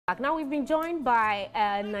Now we've been joined by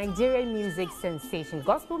a Nigerian music sensation,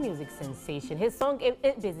 gospel music sensation. His song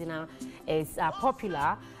Ibezina is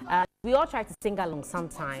popular. We all try to sing along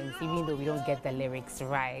sometimes, even though we don't get the lyrics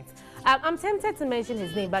right. I'm tempted to mention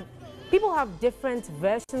his name, but people have different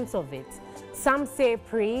versions of it. Some say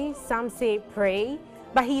Preye, some say Preye,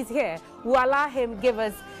 but he's here. We'll allow him give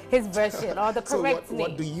us his version or the correct name.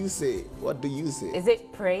 What do you say? What do you say? Is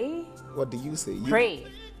it Preye? What do you say? Preye.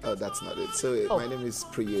 Oh, that's not it. So my name is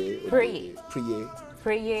Preye. Preye. Preye.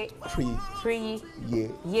 Preye. Preye. Preye. Yeah.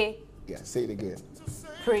 Yeah. Yeah. Say it again.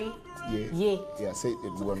 Preye. Yeah. Yeah. Yeah. Say it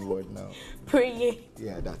in one word now. Preye.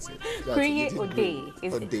 Yeah, that's it. Preye Odede.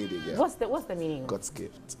 Odede. Yeah. What's the meaning? God's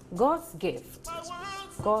gift. God's gift.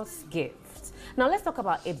 God's gift. Now let's talk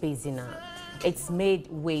about Ibezina. It's made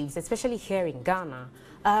waves, especially here in Ghana.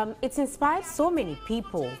 It's inspired so many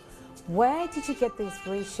people. Where did you get the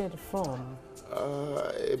inspiration from?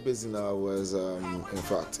 Ibezina was, in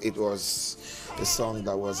fact, it was a song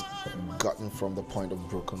that was gotten from the point of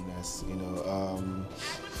brokenness, you know,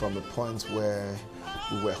 from the point where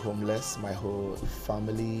we were homeless, my whole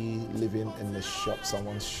family living in the shop,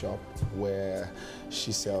 someone's shop, where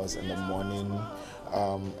she sells in the morning,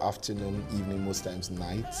 afternoon, evening, most times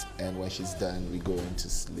night, and when she's done, we go in to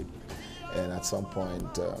sleep. And at some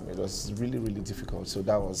point, it was really, really difficult. So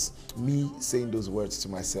that was me saying those words to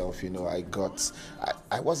myself. You know,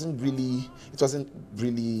 it wasn't really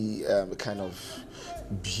a kind of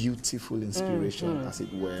beautiful inspiration, as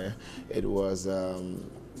it were. It was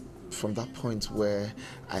from that point where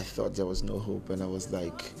I thought there was no hope, and I was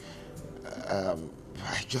like,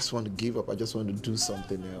 I just want to give up. I just want to do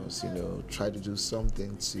something else, you know, try to do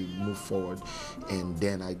something to move forward. And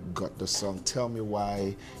then I got the song, Tell Me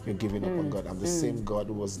Why You're Giving Up on God. I'm the same God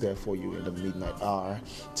who was there for you in the midnight hour.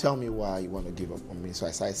 Tell me why you want to give up on me. So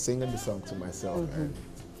I started singing the song to myself, and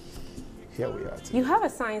here we are today. You have a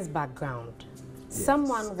science background. Yes.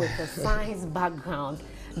 Someone with a science background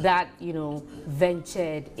that, you know,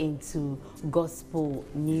 ventured into gospel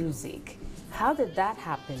music. How did that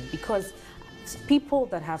happen? Because people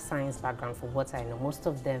that have science background, from what I know, most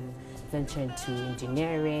of them venture into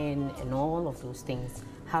engineering and all of those things.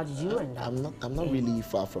 How did you end up? I'm not really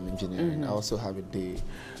far from engineering. I also have a day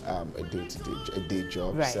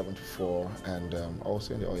job, 7 to 4, and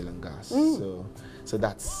also in the oil and gas. So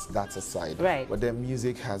that's a side. Right. But then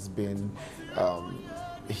music has been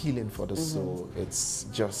healing for the soul. It's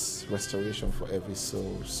just restoration for every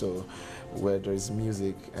soul. So where there is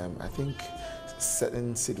music, I think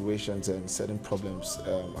certain situations and certain problems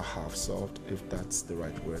are half solved, if that's the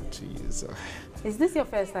right word to use. Is this your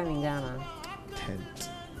first time in Ghana? 10th.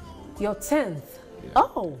 Your 10th? Yeah.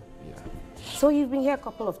 Oh. Yeah. So you've been here a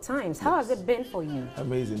couple of times. How has it been for you?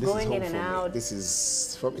 Amazing. This Going is home in and out. This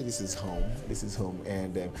is for me. This is home. This is home,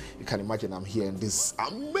 and you can imagine I'm here in this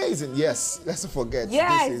amazing. Yes, let's not forget.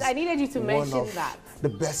 Yes, this is I needed you to mention one of that. The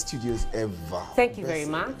best studios ever. Thank you very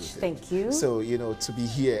much. Thank you. So, you know, to be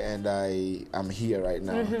here and I'm here right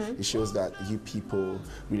now, it shows that you people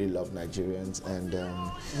really love Nigerians, and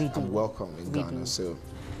I'm welcome in Ghana. So.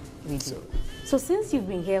 So since you've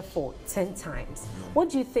been here for 10 times,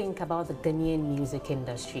 what do you think about the Ghanaian music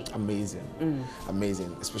industry? Amazing.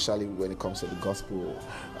 Amazing, especially when it comes to the gospel.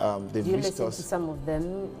 They've Do you reached listen us. to some of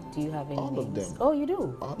them? Do you have any All of names? them. Oh, you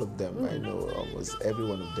do? All of them. I know almost every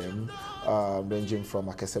one of them, ranging from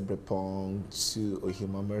Akesebrepong to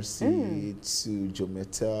Ohima Mercy to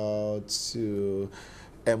Jometel to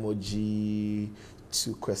MOG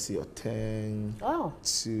to Kwesi Oteng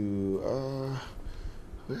to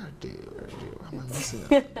where are they? Am I missing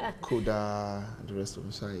out? Koda, the rest of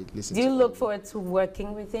them. So I listen. Do you look forward to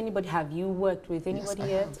working with anybody? Have you worked with anybody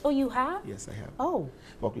yet? Have. Oh, you have? Yes, I have. Oh.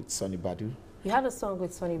 Worked with Sonny Badu. You have a song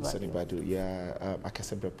with Sonny Badu? Sonny Badu, yeah.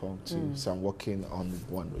 Akesebrepong too. So I'm working on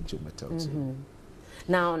one with Jometel too.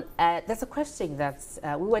 Now, there's a question that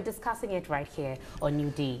we were discussing it right here on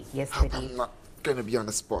New Day yesterday. I'm not going to be on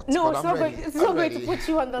the spot. No, but it's not going to put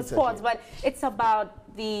you on the spot, okay. But it's about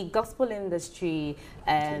the gospel industry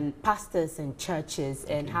and pastors and churches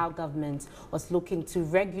and how government was looking to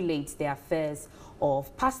regulate the affairs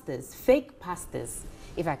of pastors, fake pastors,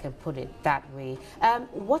 if I can put it that way.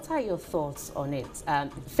 What are your thoughts on it?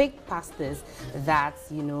 Fake pastors that,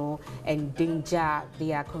 you know, endanger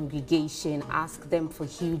their congregation, ask them for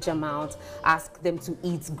huge amounts, ask them to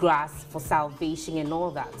eat grass for salvation and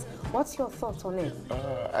all that. What's your thoughts on it?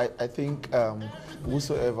 I think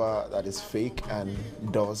whosoever that is fake and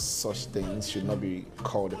does such things should not be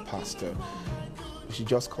called a pastor. we should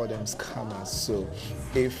just call them scammers. So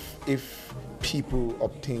if people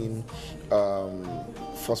obtain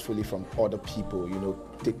forcefully from other people, you know,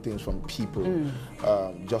 take things from people,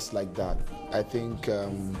 just like that, I think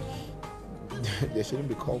they shouldn't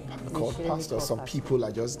be called pastors. Some people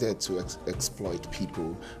are just there to exploit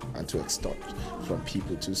people and to extort from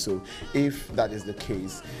people too. So if that is the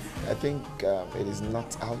case, I think it is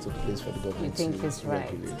not out of place for the government to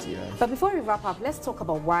regulate. Yeah. But before we wrap up, let's talk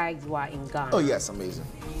about why you are in Ghana. Oh yes, amazing.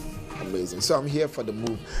 Amazing. So I'm here for The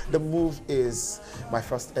Move. The Move is my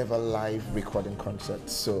first ever live recording concert.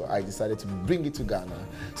 So I decided to bring it to Ghana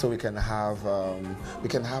so we can have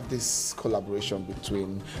this collaboration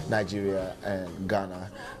between Nigeria and Ghana.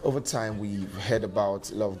 Over time, we've heard about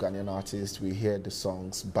a lot of Ghanaian artists. We hear the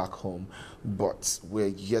songs back home, but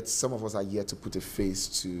some of us are yet to put a face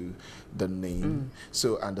to the name.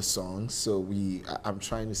 So and the songs. So I'm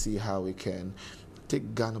trying to see how we can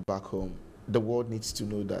take Ghana back home. The world needs to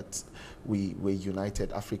know that we're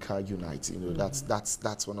united. Africa unites. You know,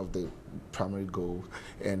 that's one of the primary goals.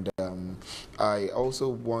 And I also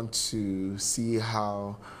want to see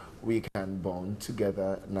how we can bond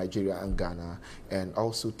together, Nigeria and Ghana, and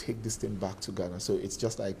also take this thing back to Ghana. So it's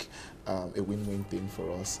just like a win-win thing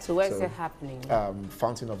for us. So where's it happening?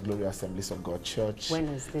 Fountain of Glory Assemblies of God Church. When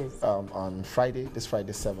is this? On Friday, this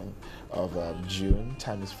Friday, 7th of June.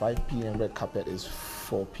 Time is 5 p.m. Red carpet is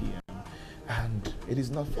 4 p.m. And it is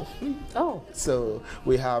not for free. Oh. So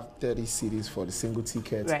we have 30 CDs for the single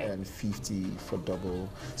ticket and 50 for double.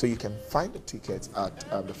 So you can find the tickets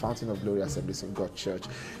at the Fountain of Glory Assemblies of God Church.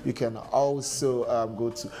 You can also go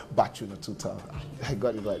to Bachuna Tuta. I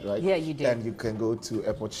got it right? Yeah, you did. And you can go to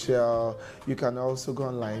Airport Shell. You can also go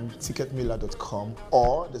online, ticketmiller.com,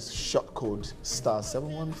 or the short code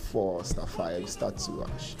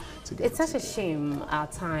 *714*5*2# to get. It's such a shame our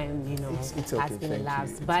time, you know, it's okay. has been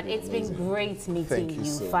elapsed, but it's been great meeting you,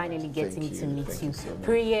 so finally getting to meet you.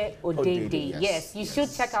 Preye Odede, yes, you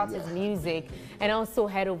should check out his music and also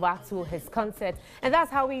head over to his concert. And that's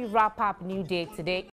how we wrap up New Day today.